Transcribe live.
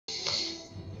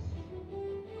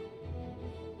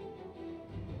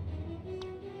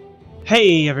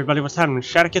Hey everybody, what's happening?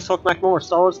 Shadowkiss, welcome back more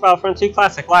Star Wars Battlefront 2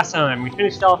 Classic. Last time, we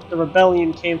finished off the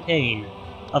Rebellion campaign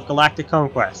of Galactic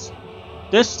Conquest.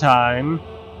 This time,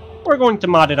 we're going to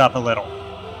mod it up a little.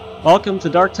 Welcome to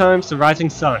Dark Times, the Rising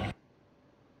Sun.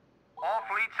 All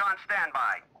fleets on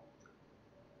standby.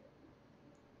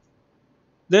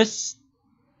 This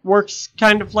works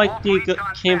kind of like the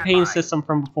campaign system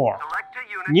from before.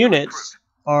 Units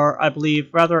are, I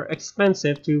believe, rather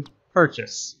expensive to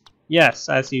purchase. Yes,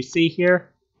 as you see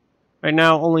here, right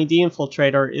now only the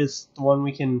Infiltrator is the one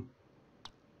we can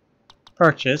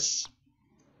purchase.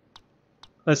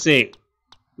 Let's see.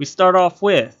 We start off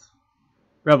with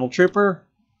Rebel Trooper,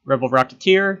 Rebel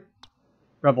Rocketeer,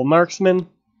 Rebel Marksman,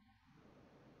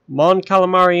 Mon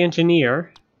Calamari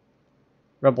Engineer,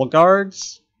 Rebel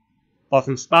Guards,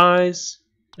 Bothan Spies,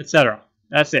 etc.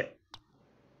 That's it.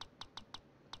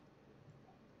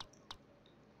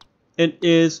 It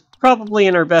is probably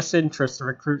in our best interest to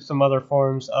recruit some other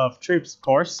forms of troops, of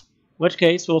course, in which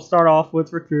case we'll start off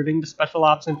with recruiting the Special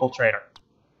Ops Infiltrator.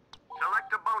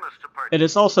 Select a bonus to purchase. It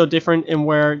is also different in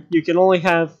where you can only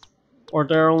have, or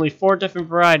there are only 4 different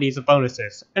varieties of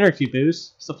bonuses: energy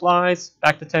boost, supplies,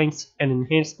 back to tanks, and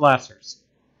enhanced blasters.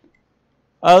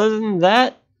 Other than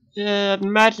that,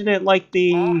 imagine it like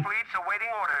the All fleets awaiting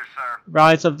orders, sir.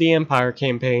 Rise of the Empire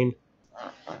campaign.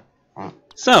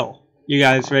 So, you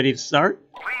guys ready to start?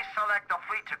 Please select a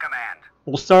fleet to command.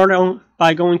 We'll start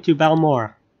by going to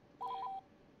Balmora.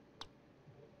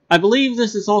 I believe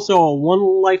this is also a one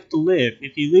life to live.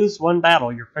 If you lose one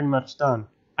battle, you're pretty much done.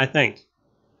 I think.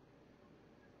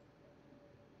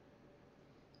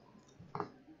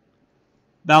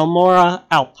 Balmora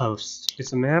Outpost is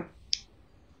the map.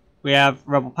 We have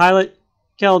Rebel Pilot,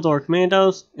 Keldor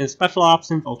Commandos, and Special Ops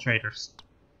Infiltrators.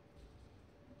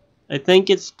 I think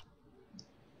it's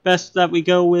best that we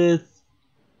go with...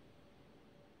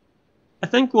 I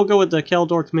think we'll go with the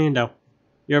Keldor Commando.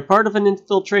 You're part of an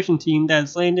infiltration team that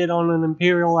has landed on an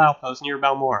Imperial outpost near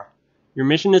Balmora. Your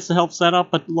mission is to help set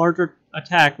up a larger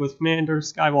attack with Commander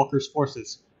Skywalker's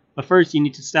forces. But first you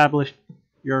need to establish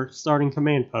your starting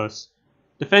command post.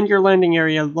 Defend your landing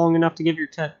area long enough to give your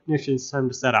technicians time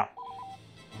to set up.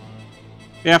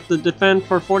 You have to defend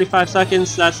for 45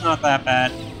 seconds, that's not that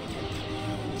bad.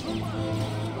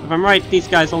 If I'm right, these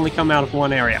guys only come out of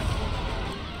one area.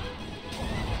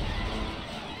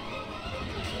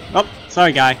 Oh,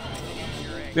 sorry guy.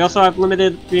 We also have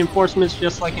limited reinforcements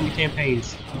just like in the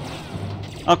campaigns.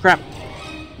 Oh crap.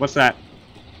 What's that?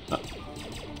 Oh.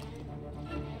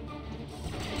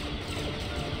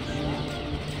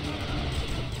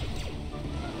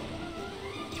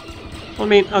 I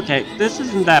mean, okay, this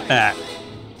isn't that bad.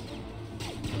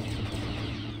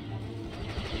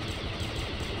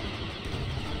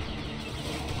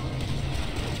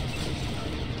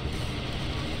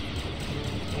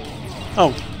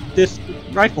 Oh, this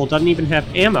rifle doesn't even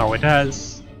have ammo, it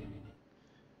has...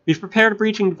 We've prepared a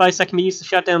breaching device that can be used to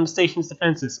shut down the station's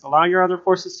defenses. Allow your other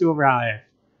forces to arrive.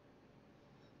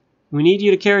 We need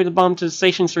you to carry the bomb to the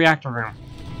station's reactor room.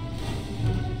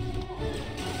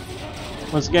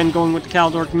 Once again, going with the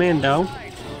Keldor Commando.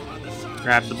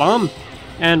 Grab the bomb,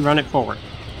 and run it forward.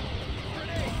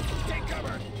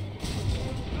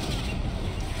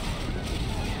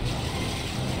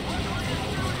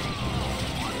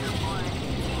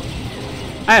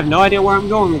 I have no idea where I'm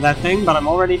going with that thing, but I'm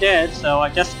already dead, so I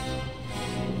guess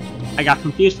I got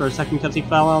confused for a second because he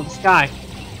fell out of the sky.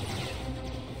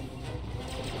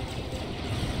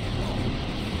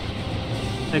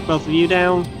 Take both of you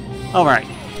down. Alright.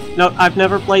 No, I've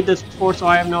never played this before, so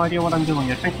I have no idea what I'm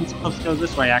doing. I think I'm supposed to go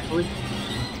this way, actually.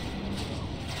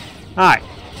 Hi.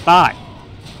 Bye.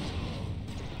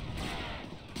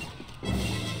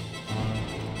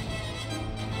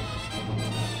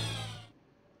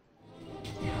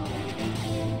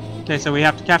 Okay, so we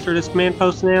have to capture this command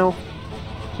post now.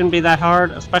 Shouldn't be that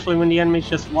hard, especially when the enemies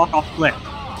just walk off cliff.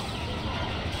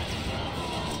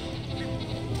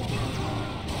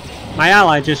 My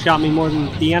ally just shot me more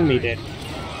than the enemy did.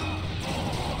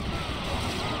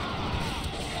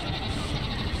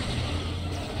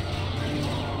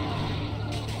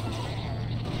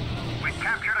 We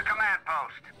captured a command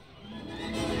post.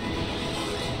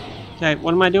 Okay,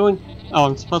 what am I doing? Oh,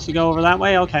 I'm supposed to go over that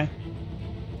way? Okay.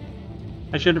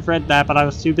 I should have read that, but I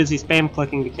was too busy spam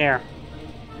clicking to care.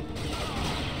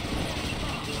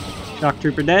 Shock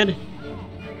Trooper dead.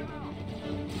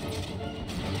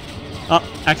 Oh,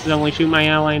 accidentally shoot my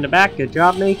ally in the back. Good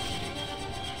job, me.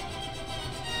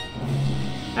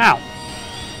 Ow.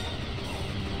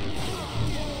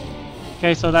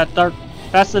 Okay, so that's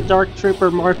the Dark Trooper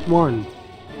Mark 1.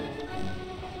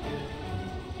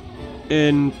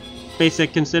 In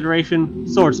basic consideration,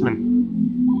 swordsman.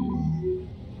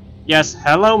 Yes,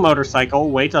 hello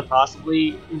motorcycle, way to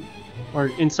possibly or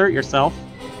insert yourself.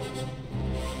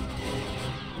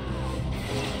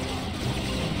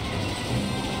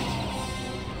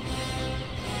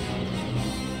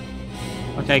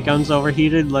 Okay, gun's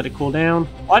overheated, let it cool down.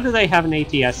 Why do they have an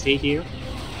ATST here?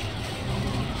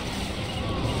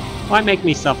 Why make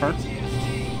me suffer?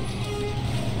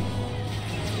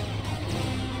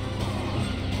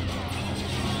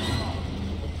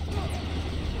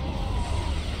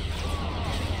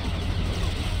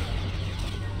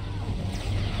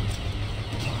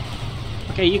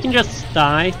 Okay, you can just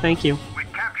die, thank you. We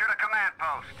captured a command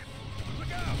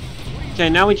post. Okay,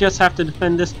 now we just have to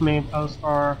defend this command post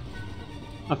for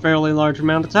a fairly large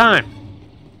amount of time.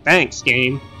 Thanks,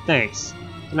 game. Thanks.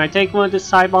 Can I take one of the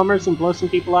side bombers and blow some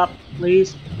people up,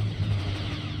 please?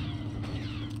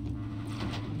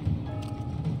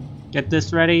 Get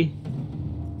this ready,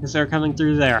 because they're coming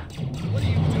through there. What are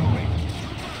you doing?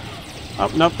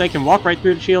 Oh, nope, they can walk right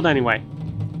through the shield anyway.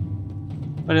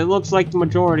 But it looks like the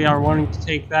majority are wanting to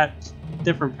take that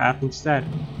different path instead.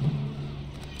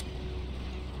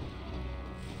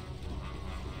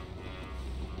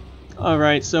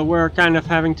 Alright, so we're kind of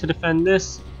having to defend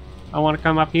this. I want to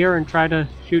come up here and try to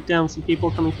shoot down some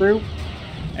people coming through.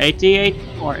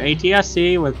 AT-8 or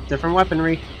ATSC with different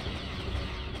weaponry.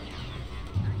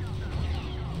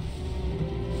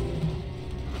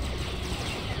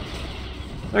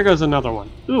 There goes another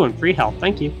one. Ooh, and free health,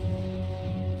 thank you.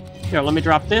 Here, let me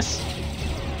drop this.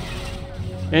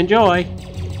 Enjoy!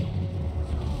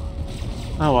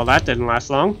 Oh, well that didn't last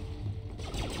long.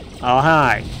 Oh,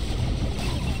 hi.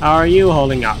 How are you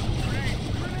holding up?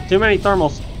 Too many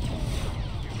thermals.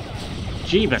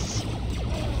 Jeebus.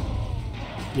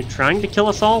 You trying to kill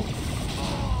us all?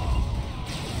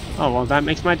 Oh, well that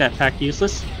makes my jetpack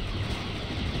useless.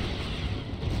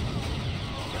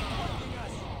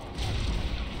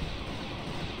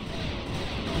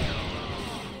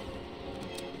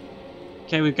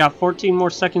 Okay, we've got 14 more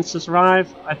seconds to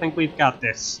survive. I think we've got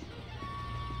this.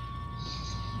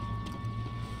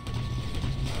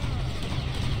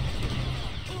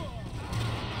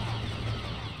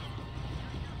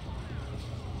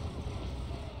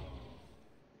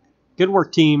 Good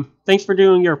work, team. Thanks for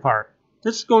doing your part.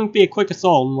 This is going to be a quick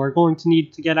assault, and we're going to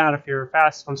need to get out of here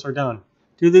fast once we're done.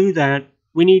 To do that,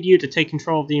 we need you to take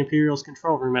control of the Imperial's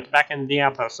control room at the back end of the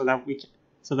outpost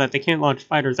so that they can't launch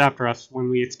fighters after us when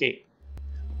we escape.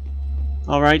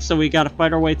 Alright, so we gotta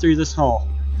fight our way through this hull.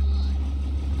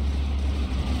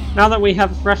 Now that we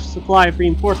have a fresh supply of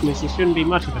reinforcements, it shouldn't be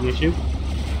much of an issue.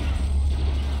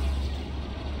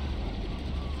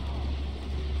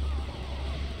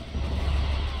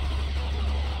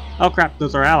 Oh crap,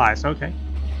 those are allies, okay.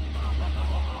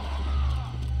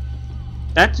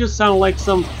 That just sounded like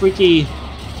some freaky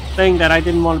thing that I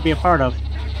didn't want to be a part of.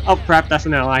 Oh crap, that's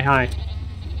an ally, hi.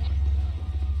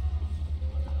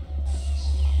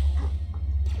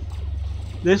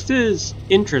 This is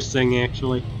interesting,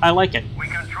 actually. I like it. We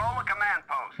control the command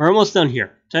post. We're almost done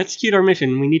here. To execute our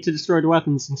mission, we need to destroy the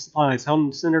weapons and supplies held in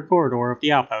the center corridor of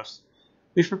the outpost.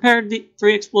 We've prepared the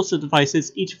 3 explosive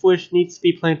devices, each of which needs to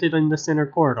be planted in the center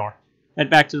corridor. Head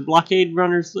back to the blockade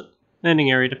runner's landing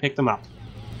area to pick them up.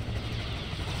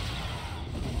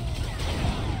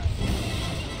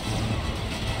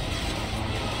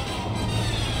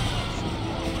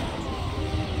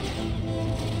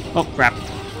 Oh crap.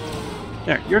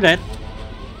 There, you're dead.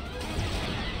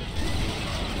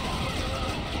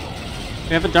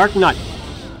 We have a dark nut.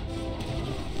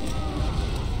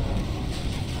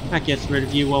 That gets rid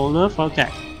of you well enough,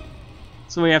 okay.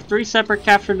 So we have 3 separate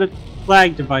capture the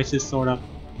flag devices, sort of.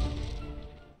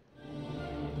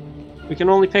 We can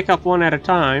only pick up one at a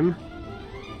time.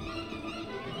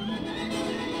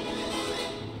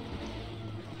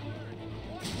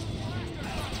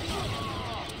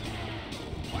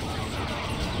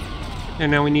 And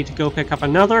now we need to go pick up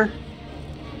another.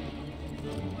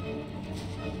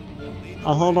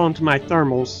 I'll hold on to my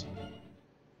thermals.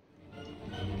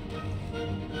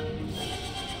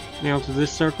 Now to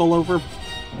this circle over,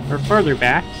 or further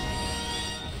back.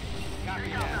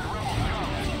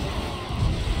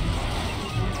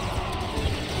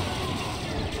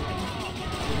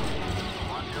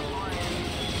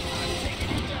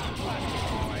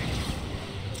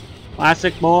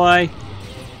 Classic boy.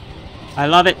 I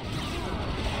love it.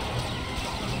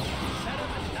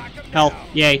 Health,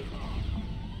 yay.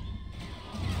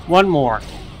 One more.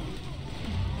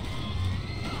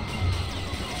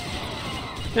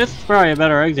 This is probably a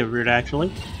better exit route,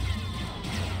 actually.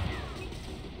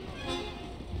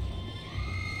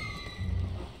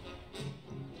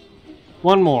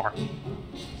 One more.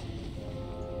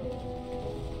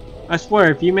 I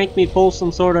swear, if you make me pull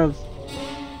some sort of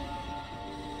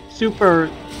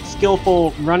super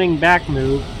skillful running back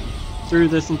move through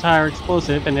this entire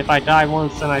explosive, and if I die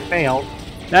once then I fail,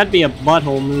 that'd be a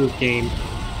butthole move, game.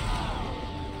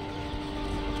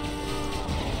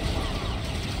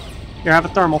 Here, have a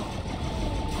thermal.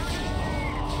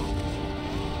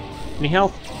 Any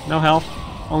health? No health.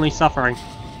 Only suffering.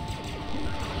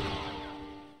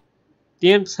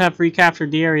 The imps have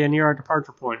recaptured the area near our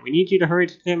departure point. We need you to hurry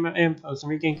to the infos and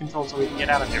regain control so we can get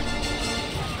out of here.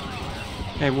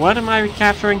 Okay, what am I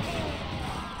recapturing?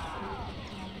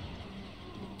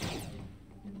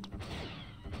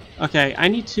 Okay, I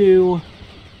need to...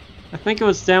 I think it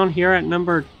was down here at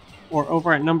number... or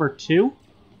over at number 2?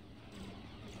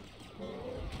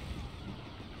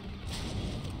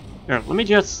 Here, let me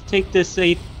just take this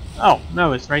safe... Oh,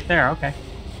 no, it's right there, okay.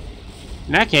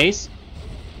 In that case...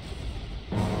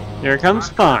 Here comes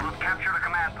fun.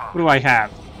 What do I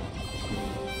have?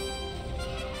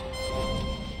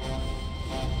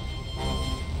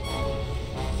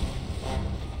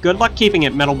 Good luck keeping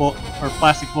it, metal or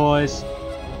plastic boys.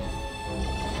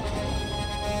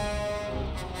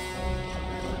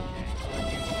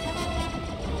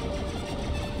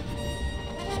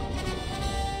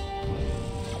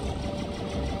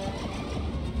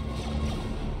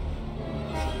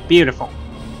 Beautiful.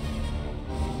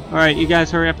 Alright, you guys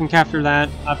hurry up and capture that.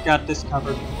 I've got this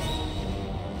covered.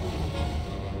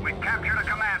 We captured a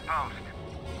command post.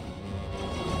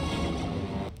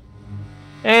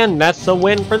 And that's a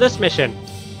win for this mission.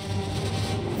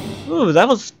 Ooh, that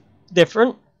was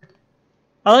different.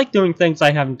 I like doing things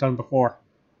I haven't done before.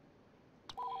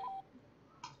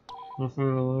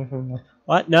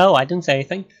 What? No, I didn't say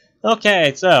anything.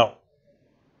 Okay, so...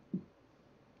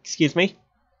 Excuse me.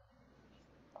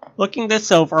 Looking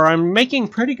this over, I'm making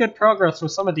pretty good progress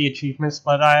with some of the achievements,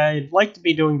 but I'd like to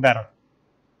be doing better.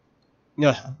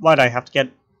 Ugh, why'd I have to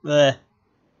get... I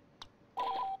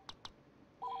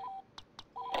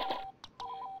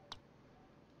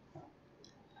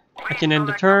can end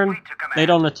a turn. They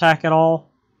don't attack at all.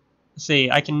 Let's see,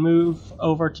 I can move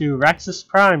over to Raxus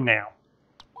Prime now.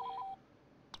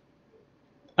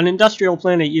 An industrial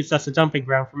planet used as a dumping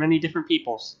ground for many different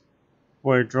peoples,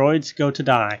 where droids go to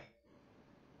die.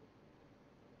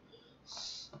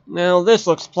 Now this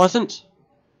looks pleasant.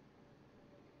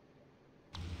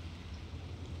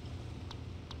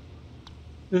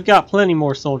 We've got plenty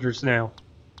more soldiers now.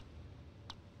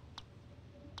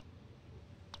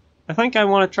 I think I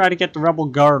want to try to get the Rebel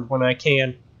Guard when I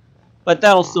can, but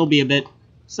that'll still be a bit.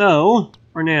 So,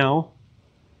 for now,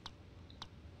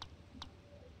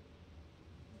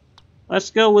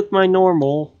 let's go with my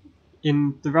normal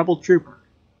in the Rebel Trooper.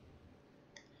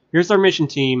 Here's our mission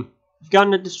team. We've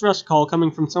gotten a distress call coming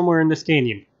from somewhere in this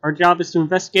canyon. Our job is to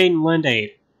investigate and lend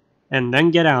aid, and then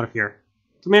get out of here.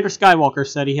 Commander Skywalker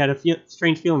said he had a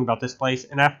strange feeling about this place,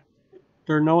 and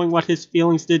after knowing what his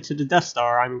feelings did to the Death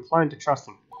Star, I'm inclined to trust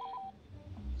him.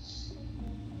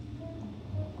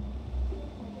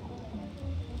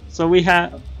 So we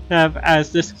have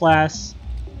as this class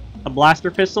a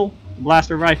blaster pistol, a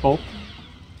blaster rifle,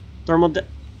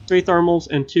 3 thermals,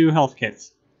 and 2 health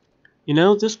kits. You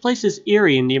know, this place is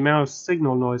eerie in the amount of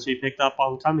signal noise we picked up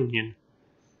on coming in.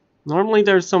 Normally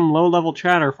there's some low-level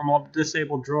chatter from all the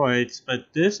disabled droids, but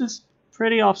this is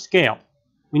pretty off-scale.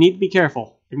 We need to be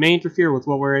careful. It may interfere with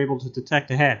what we're able to detect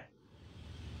ahead.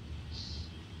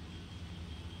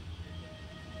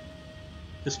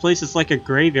 This place is like a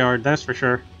graveyard, that's for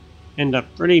sure. And a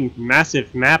pretty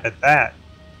massive map at that.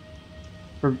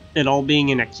 For it all being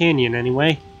in a canyon,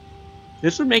 anyway.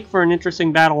 This would make for an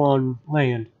interesting battle on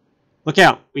land. Look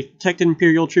out! We've detected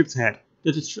Imperial troops ahead.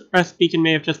 The distress beacon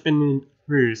may have just been a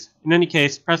ruse. In any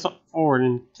case, press forward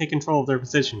and take control of their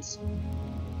positions.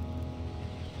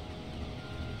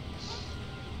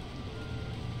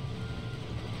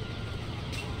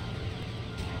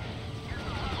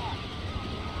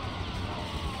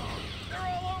 They're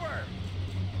all over.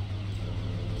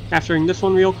 Capturing this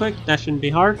one real quick, that shouldn't be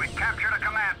hard. We captured a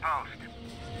command post.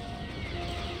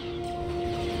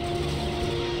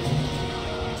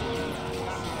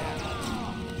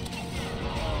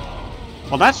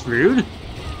 Well, that's rude.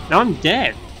 Now I'm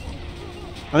dead.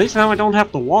 At least now I don't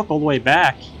have to walk all the way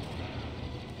back.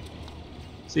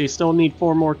 So you still need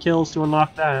 4 more kills to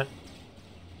unlock that.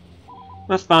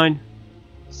 That's fine.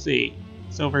 Let's see.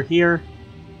 It's over here.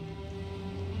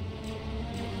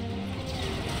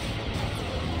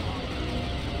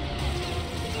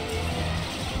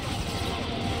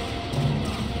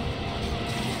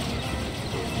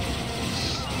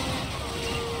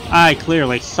 I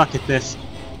clearly suck at this.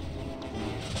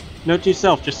 Note to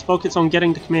yourself, just focus on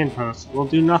getting the command post. We'll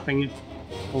do nothing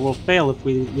Well, we'll fail if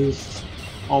we lose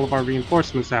all of our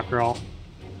reinforcements after all.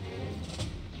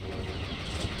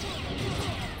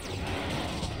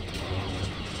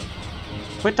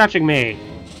 Quit touching me!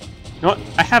 You know what?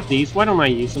 I have these, why don't I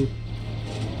use them?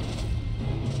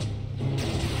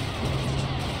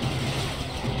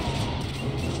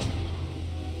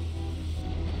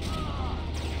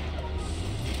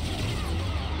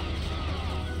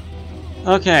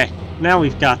 Okay, now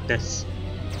we've got this.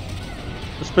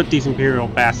 Let's put these Imperial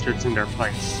bastards in their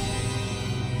place.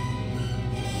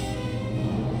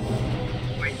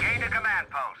 We gained a command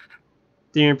post.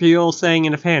 The Imperial saying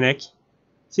in a panic,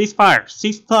 "Cease fire!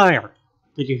 Cease fire!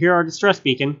 Did you hear our distress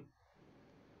beacon?"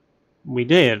 We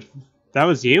did. That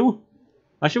was you?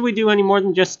 Why should we do any more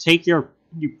than just take you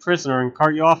prisoner and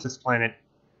cart you off this planet?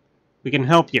 We can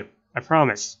help you, I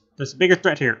promise. There's a bigger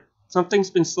threat here. Something's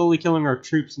been slowly killing our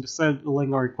troops and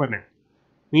disabling our equipment.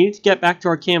 We need to get back to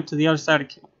our camp to the other side of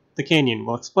the canyon.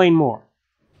 We'll explain more.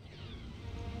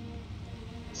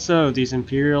 So, these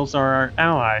Imperials are our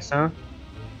allies, huh?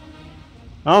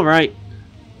 Alright.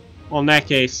 Well, in that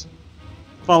case,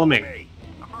 follow me.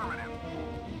 Affirmative.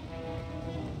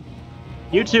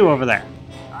 You two over there.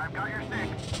 I've got your stick.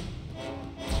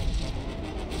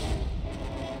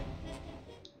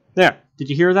 There. Did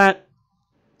you hear that?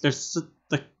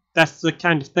 That's the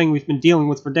kind of thing we've been dealing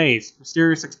with for days.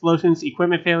 Mysterious explosions,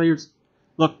 equipment failures.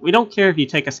 Look, we don't care if you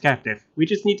take us captive. We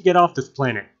just need to get off this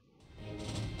planet.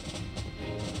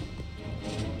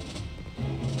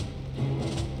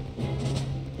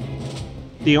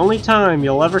 The only time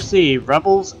you'll ever see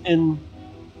rebels and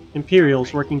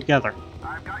Imperials working together.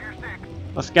 I've got your stick.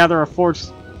 Let's gather a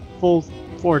full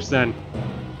force then.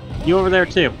 You over there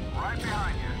too. Right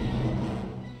behind you.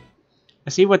 I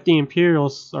see what the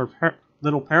Imperials are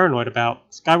little paranoid about.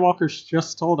 Skywalker's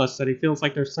just told us that he feels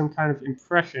like there's some kind of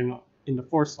impression in the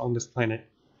Force on this planet.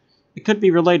 It could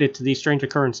be related to these strange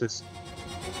occurrences.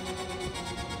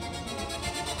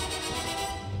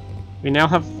 We now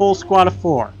have a full squad of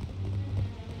 4.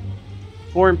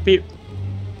 4 Imperials.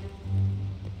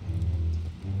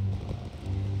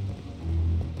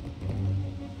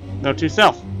 Note to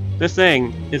self, this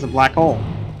thing is a black hole.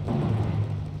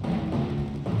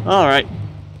 Alright.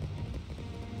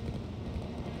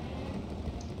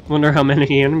 Wonder how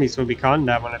many enemies will be caught in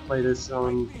that when I play this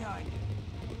on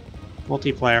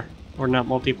multiplayer. Or not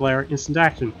multiplayer, instant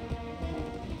action.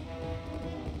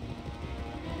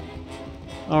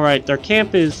 Alright, their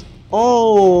camp is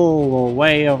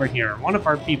way over here. One of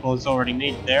our people has already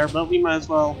made it there, but we might as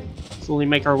well slowly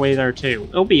make our way there too.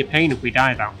 It'll be a pain if we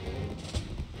die though.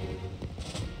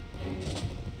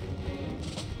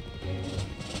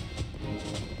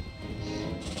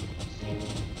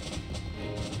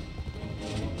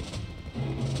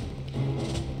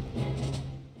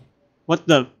 What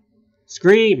the?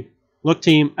 Scream! Look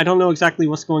team, I don't know exactly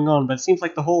what's going on, but it seems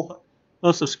like the whole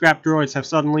host of scrap droids have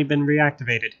suddenly been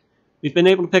reactivated. We've been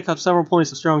able to pick up several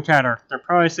points of strong chatter. They're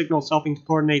probably signals helping to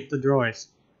coordinate the droids.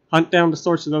 Hunt down the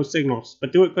source of those signals,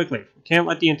 but do it quickly. We can't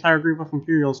let the entire group of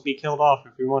Imperials be killed off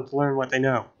if we want to learn what they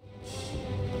know.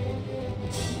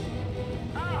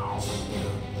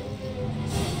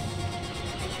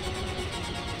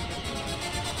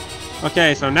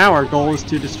 Okay, so now our goal is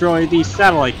to destroy these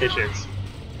satellite dishes,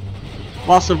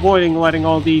 whilst avoiding letting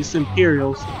all these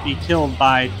Imperials be killed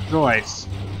by droids.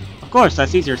 Of course,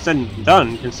 that's easier said than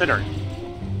done, considering.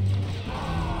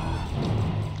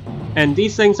 And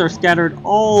these things are scattered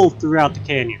all throughout the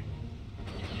canyon.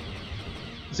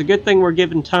 It's a good thing we're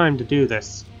given time to do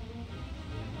this.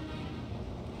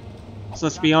 So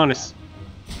let's be honest.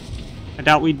 I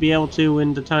doubt we'd be able to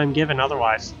in the time given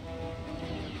otherwise.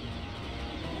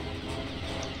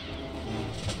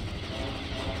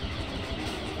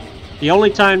 The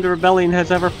only time the Rebellion has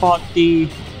ever fought the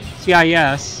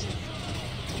CIS,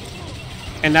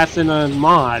 and that's in a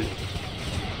mod.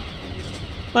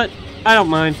 But I don't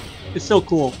mind. It's still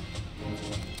cool.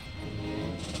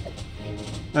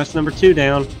 That's number 2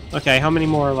 down. Okay, how many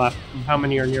more are left? How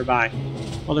many are nearby?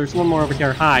 Well, there's one more over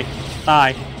here. Hi.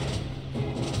 Bye.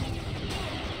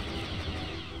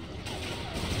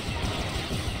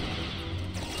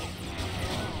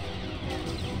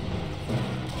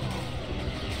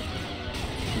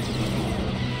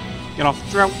 Get off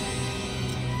the throat.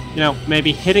 You know,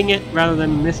 maybe hitting it rather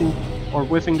than missing or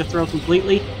whiffing the throw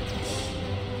completely.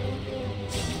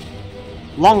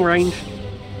 Long range.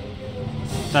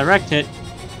 Direct hit.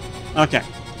 Okay.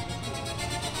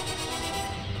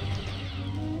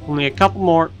 Only a couple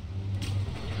more.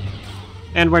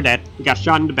 And we're dead. We got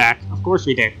shot in the back. Of course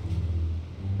we did.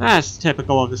 That's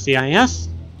typical of the CIS.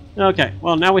 Okay,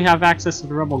 well now we have access to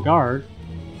the Rebel Guard.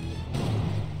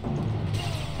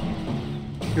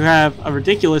 who have a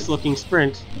ridiculous looking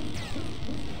sprint.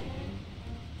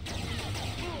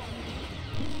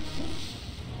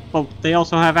 But they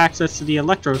also have access to the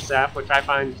electro staff, which I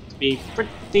find to be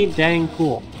pretty dang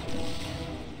cool.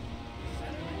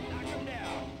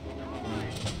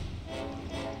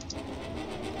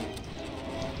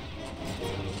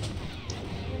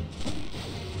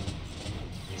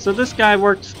 So this guy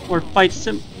worked or fights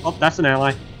oh, that's an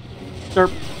ally.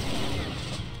 Derp.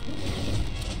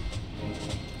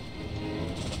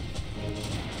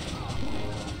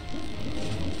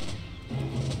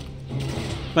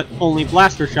 But only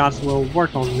blaster shots will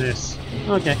work on this.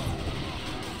 Okay.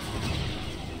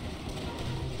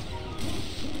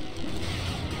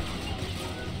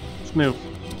 Let's move.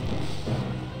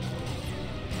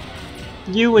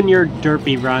 You and your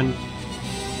derpy run.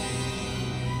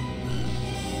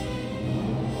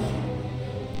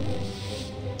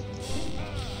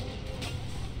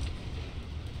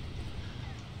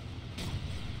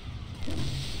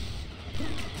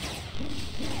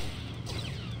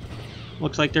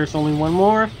 Looks like there's only one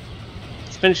more.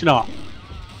 Let's finish it off.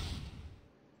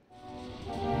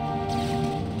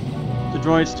 The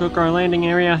droids took our landing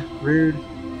area. Rude.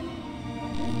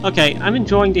 Okay, I'm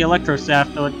enjoying the electro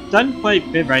staff, though it doesn't quite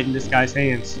fit right in this guy's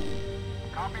hands.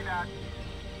 Copy that.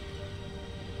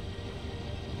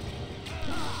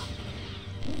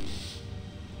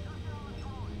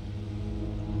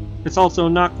 It's also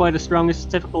not quite as strong as a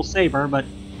typical saber, but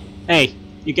hey,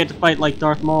 you get to fight like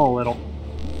Darth Maul a little.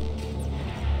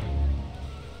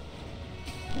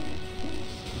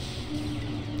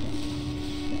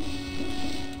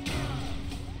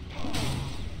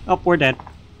 Oh, we're dead.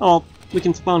 Oh, we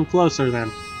can spawn closer then.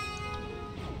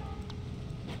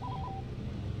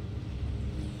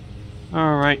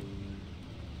 Alright.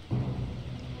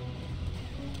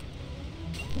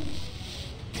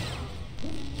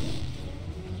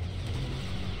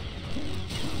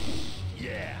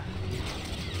 Yeah.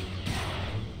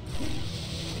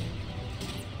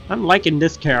 I'm liking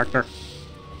this character.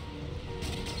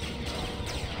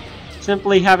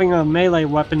 Simply having a melee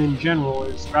weapon in general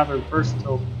is rather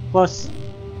versatile. Plus,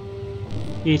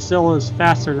 he still is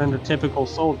faster than the typical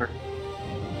soldier.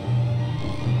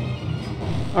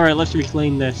 Alright, let's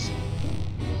reclaim this.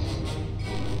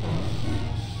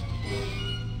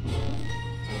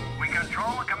 We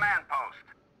control a command post.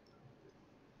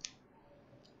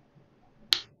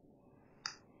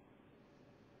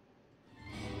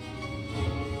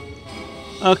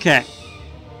 Okay.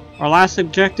 Our last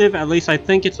objective, at least I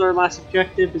think it's our last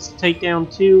objective, is to take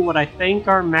down two what I think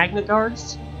are Magna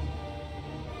Guards.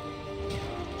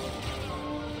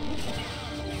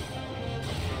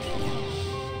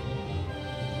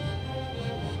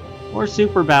 Or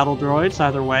super battle droids,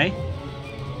 either way.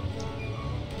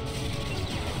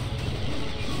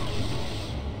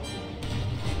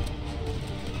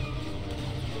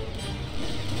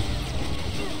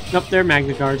 Nope, they're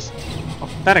Magna Guards. Oh,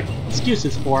 pathetic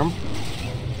excuses for them.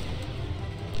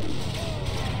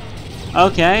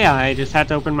 Okay, I just had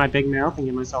to open my big mouth and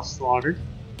get myself slaughtered.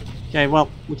 Okay, well,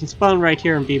 we can spawn right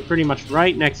here and be pretty much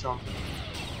right next to them.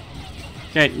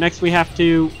 Okay, next we have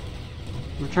to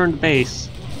return to base.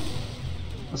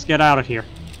 Let's get out of here.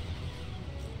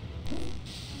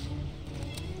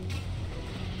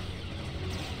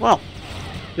 Well,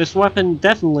 this weapon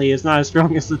definitely is not as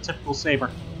strong as the typical saber.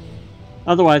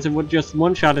 Otherwise, it would just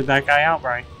one-shotted that guy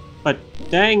outright. But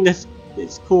dang, this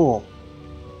is cool.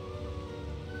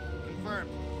 Confirmed.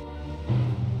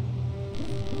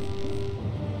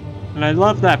 And I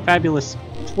love that fabulous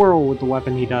twirl with the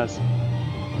weapon he does.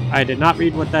 I did not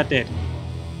read what that did.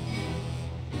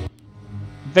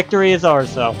 Victory is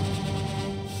ours, though.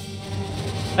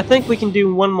 I think we can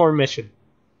do one more mission.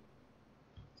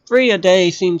 3 a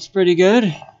day seems pretty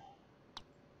good.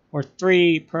 Or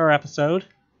 3 per episode.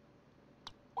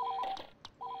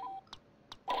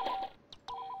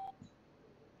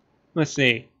 Let's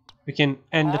see. We can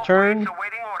end the turn.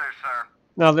 Awaiting orders, sir.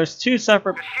 Now, there's 2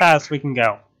 separate paths we can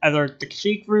go. Either the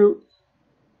Kashyyyk route,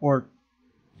 or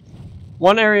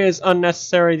one area is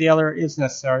unnecessary, the other is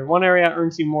necessary. One area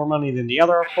earns you more money than the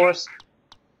other, of course.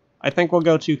 I think we'll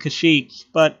go to Kashyyyk,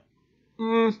 but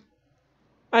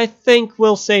I think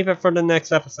we'll save it for the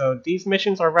next episode. These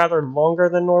missions are rather longer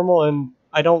than normal, and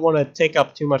I don't want to take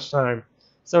up too much time.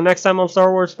 So next time on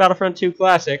Star Wars Battlefront 2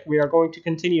 Classic, we are going to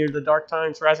continue the Dark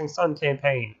Times Rising Sun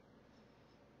campaign.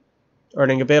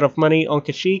 Earning a bit of money on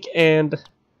Kashyyyk, and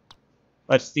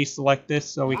let's deselect this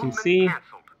so we can Movement see.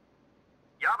 canceled.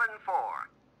 Yavin 4.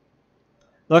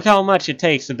 Look how much it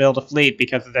takes to build a fleet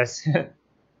because of this.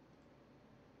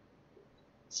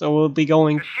 So we'll be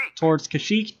going Kashyyyk. towards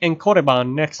Kashyyyk and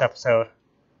Korriban next episode.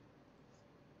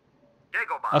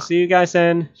 Dagobah. I'll see you guys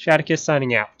then. Shadowkiss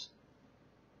signing out.